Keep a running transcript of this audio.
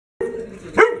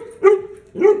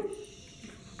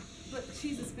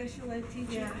special ed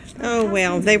teacher. Oh,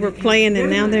 well, they were playing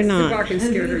and now they're The not. barking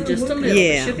scared her just a little.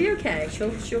 Yeah. She'll be okay.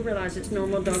 She'll realize it's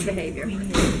normal dog behavior.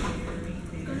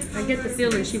 I get the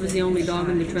feeling she was the only dog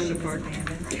in the trailer park.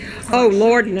 Oh,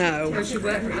 Lord, no. Or she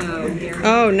went, no.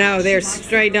 Oh, no, there's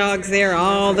stray dogs there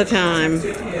all the time.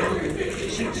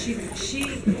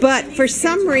 But for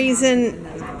some reason,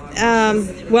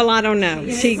 well, I don't know.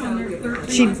 She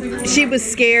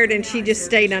was scared and she just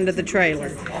stayed under the trailer.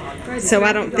 So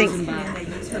I don't think.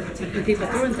 The people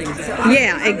throwing things at her.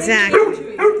 Yeah,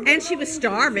 exactly. And she was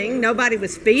starving. Nobody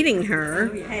was feeding her.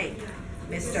 Hey,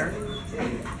 mister.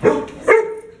 They're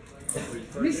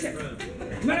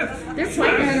playing. They're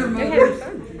having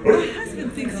fun. My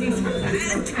husband thinks he's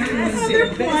fantastic.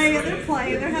 They're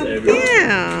playing, they're having fun.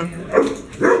 Yeah.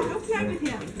 Go play with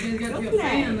him. Go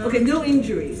play. Okay, no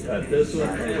injuries. Got this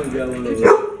one. We got one of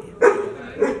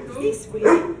those. He's sweet.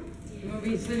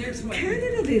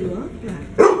 Canada, they love that.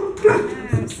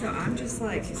 So I'm just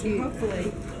like, so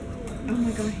hopefully, oh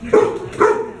my God.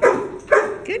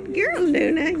 Good girl,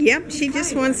 Luna. Yep, she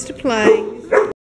just wants to play.